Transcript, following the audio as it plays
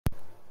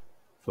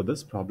For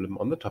this problem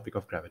on the topic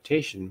of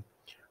gravitation,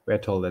 we are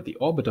told that the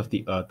orbit of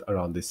the Earth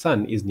around the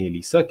Sun is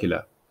nearly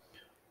circular.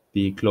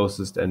 The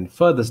closest and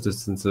furthest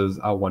distances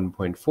are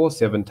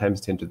 1.47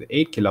 times 10 to the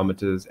 8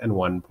 kilometers and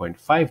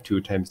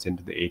 1.52 times 10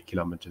 to the 8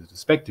 kilometers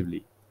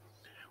respectively.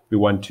 We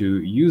want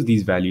to use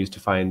these values to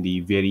find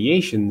the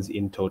variations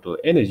in total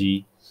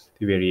energy,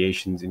 the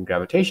variations in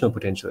gravitational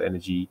potential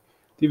energy,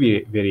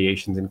 the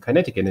variations in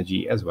kinetic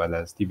energy, as well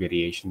as the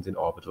variations in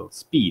orbital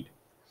speed.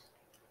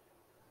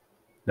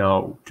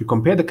 Now, to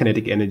compare the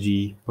kinetic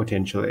energy,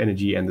 potential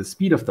energy, and the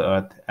speed of the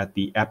Earth at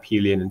the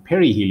aphelion and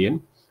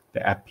perihelion,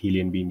 the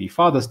aphelion being the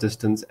farthest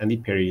distance and the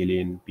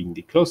perihelion being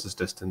the closest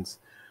distance,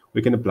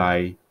 we can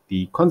apply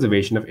the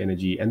conservation of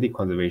energy and the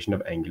conservation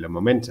of angular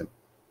momentum.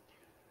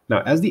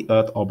 Now, as the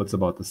Earth orbits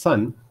about the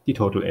Sun, the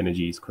total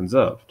energy is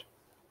conserved.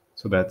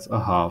 So that's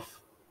a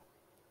half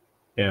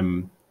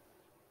m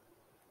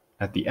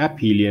at the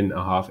aphelion,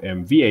 a half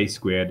m va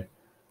squared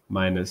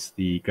minus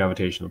the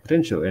gravitational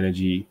potential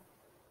energy,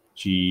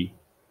 g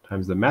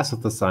times the mass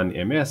of the Sun,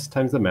 ms,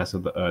 times the mass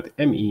of the Earth,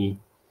 me,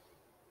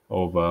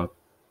 over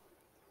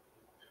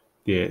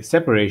the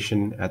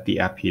separation at the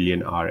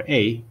aphelion, ra,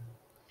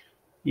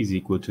 is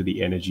equal to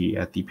the energy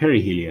at the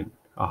perihelion,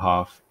 a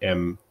half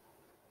m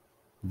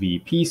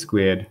vp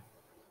squared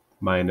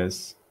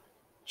minus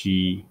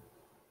g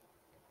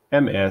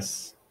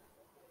ms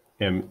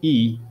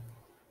me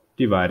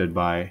divided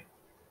by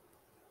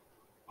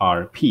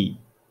rp.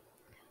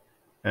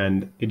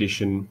 And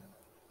addition,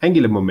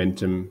 angular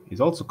momentum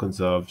is also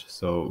conserved,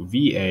 so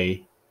va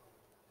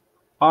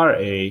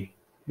ra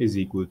is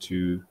equal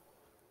to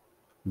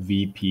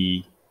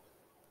vp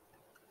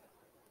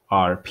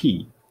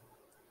rp.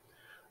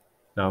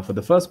 Now, for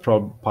the first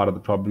part of the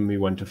problem, we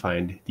want to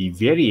find the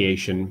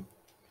variation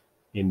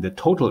in the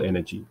total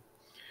energy.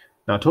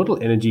 Now,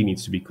 total energy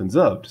needs to be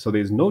conserved, so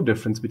there's no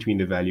difference between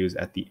the values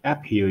at the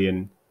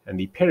aphelion and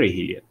the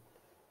perihelion.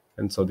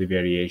 And so the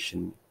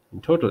variation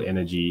in total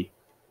energy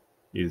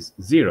is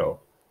 0.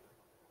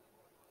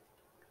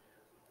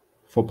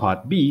 For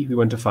part B, we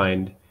want to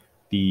find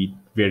the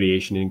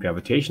variation in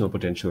gravitational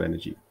potential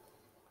energy.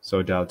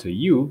 So delta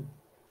U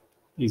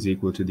is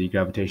equal to the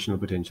gravitational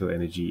potential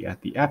energy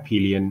at the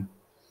aphelion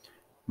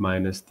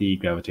minus the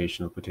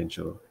gravitational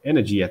potential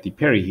energy at the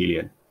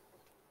perihelion,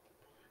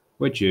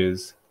 which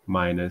is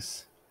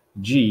minus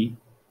G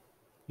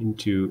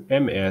into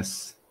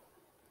ms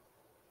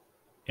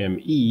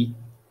me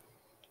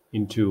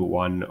into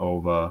 1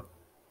 over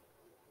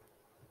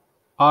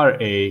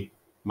Ra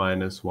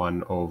minus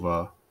 1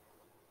 over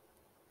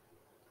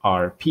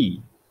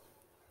Rp.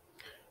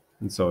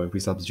 And so if we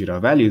substitute our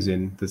values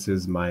in, this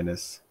is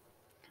minus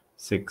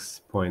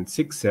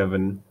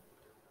 6.67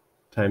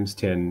 times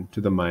 10 to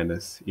the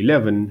minus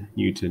 11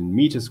 Newton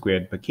meter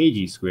squared per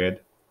kg squared,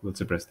 we'll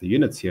suppress the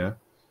units here,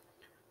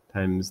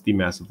 times the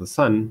mass of the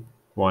Sun,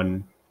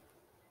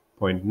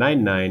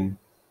 1.99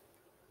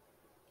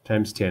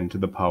 times 10 to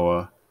the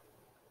power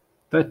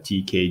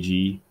 30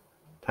 kg,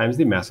 times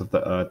the mass of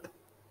the Earth,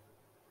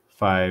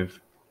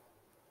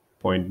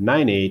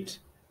 5.98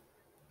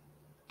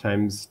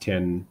 times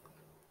 10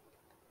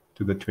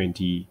 to the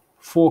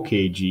 24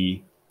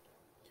 kg,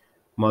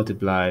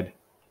 multiplied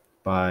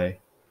by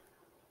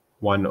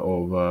 1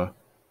 over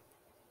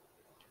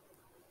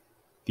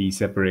the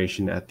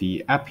separation at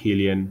the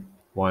aphelion,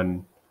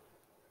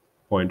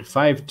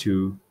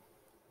 1.52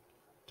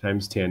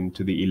 times 10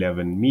 to the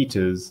 11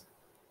 meters,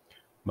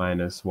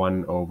 minus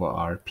 1 over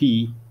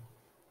Rp,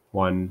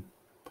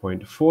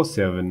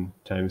 1.47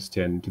 times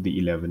 10 to the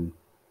 11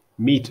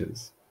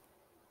 meters.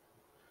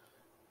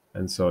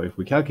 And so if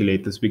we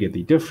calculate this, we get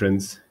the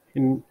difference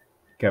in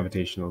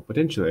gravitational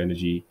potential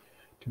energy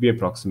to be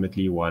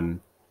approximately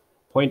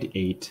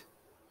 1.8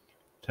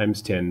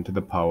 times 10 to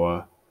the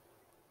power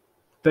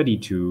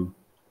 32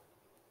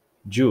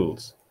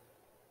 joules.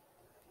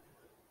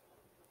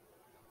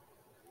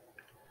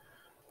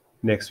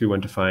 Next, we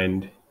want to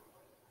find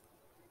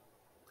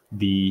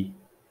the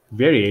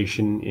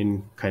variation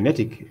in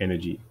kinetic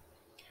energy.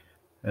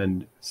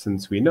 And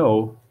since we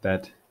know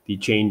that the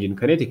change in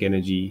kinetic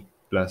energy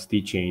plus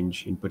the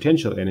change in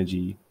potential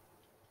energy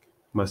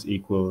must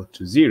equal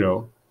to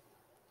 0,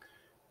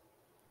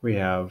 we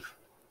have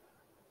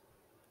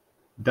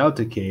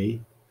delta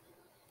K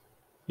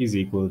is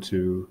equal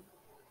to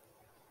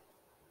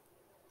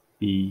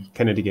the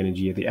kinetic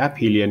energy at the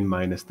aphelion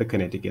minus the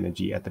kinetic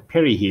energy at the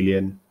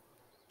perihelion,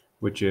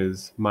 which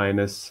is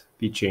minus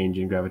the change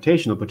in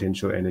gravitational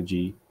potential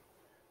energy.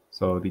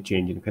 So the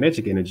change in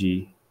kinetic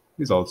energy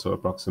is also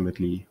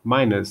approximately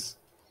minus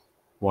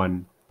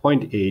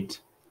 1.8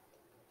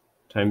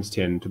 times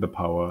 10 to the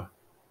power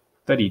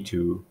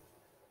 32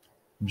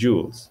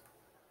 joules.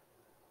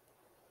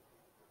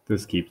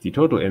 This keeps the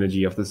total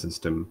energy of the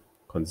system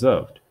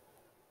conserved.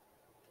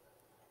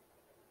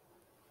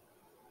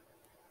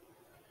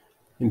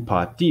 In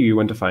part D, we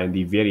want to find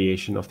the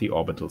variation of the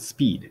orbital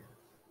speed.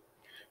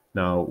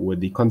 Now, with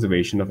the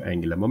conservation of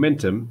angular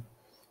momentum,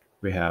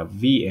 we have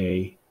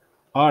VA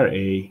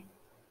RA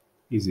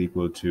is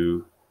equal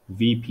to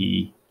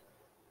VP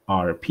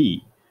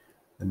RP.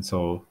 And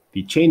so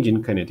the change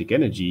in kinetic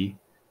energy,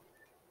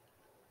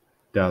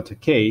 delta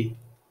K,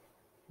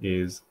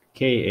 is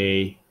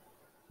Ka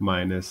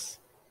minus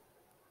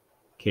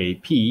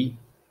Kp,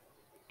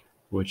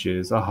 which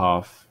is a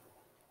half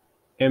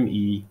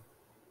me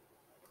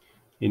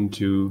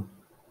into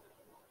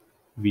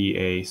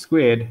Va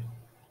squared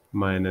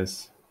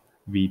minus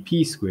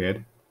Vp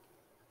squared,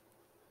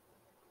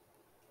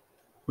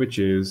 which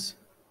is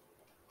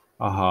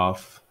a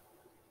half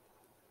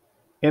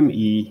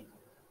me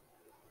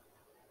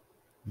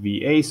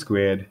Va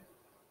squared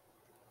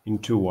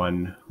into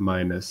 1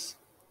 minus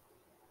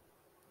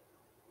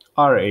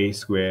Ra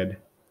squared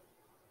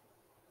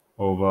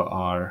over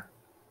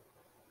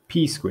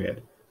Rp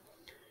squared.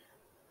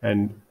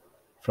 And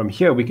from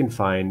here we can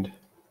find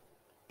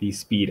the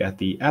speed at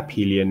the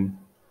aphelion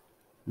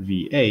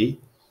Va,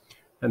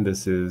 and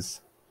this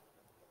is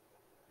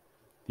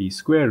the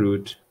square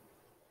root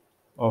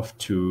of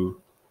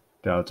 2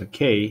 delta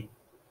K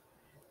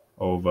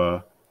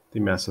over the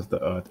mass of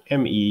the Earth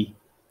me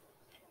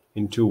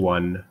into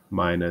 1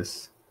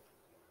 minus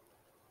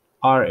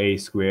Ra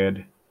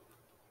squared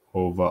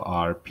over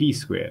Rp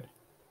squared.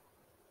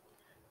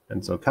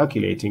 And so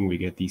calculating, we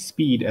get the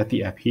speed at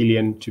the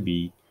aphelion to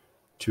be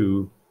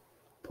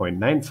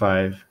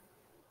 2.95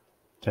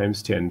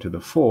 times 10 to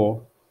the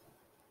 4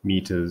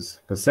 meters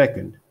per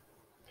second.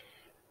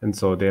 And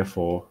so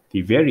therefore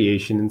the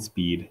variation in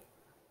speed,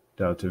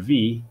 delta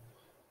V,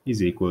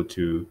 is equal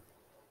to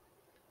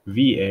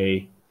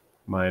Va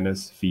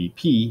minus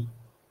Vp,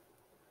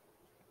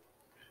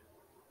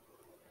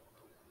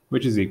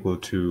 which is equal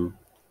to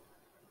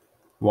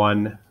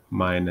 1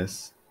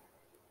 minus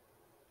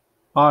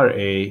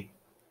Ra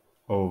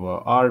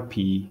over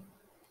Rp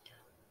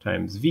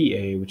times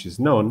Va, which is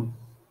known.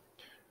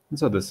 And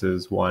so this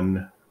is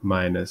 1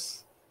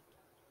 minus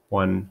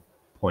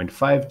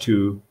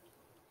 1.52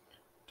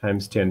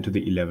 times 10 to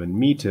the 11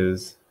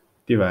 meters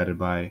divided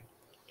by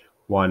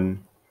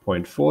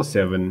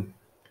 1.47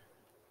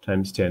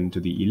 times 10 to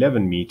the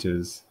 11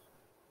 meters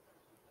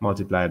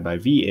multiplied by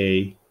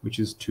Va, which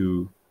is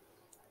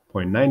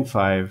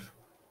 2.95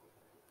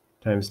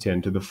 times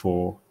 10 to the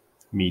 4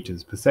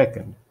 meters per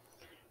second.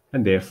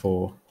 And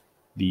therefore,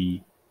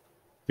 the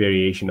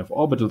variation of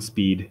orbital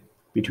speed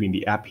between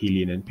the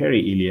aphelion and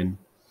perihelion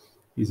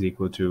is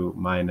equal to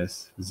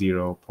minus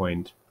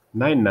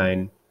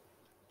 0.99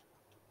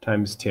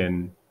 times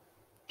 10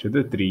 to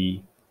the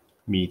 3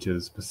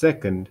 meters per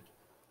second,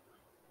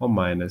 or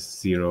minus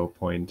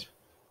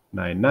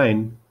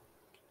 0.99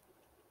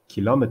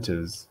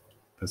 kilometers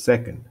per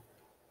second.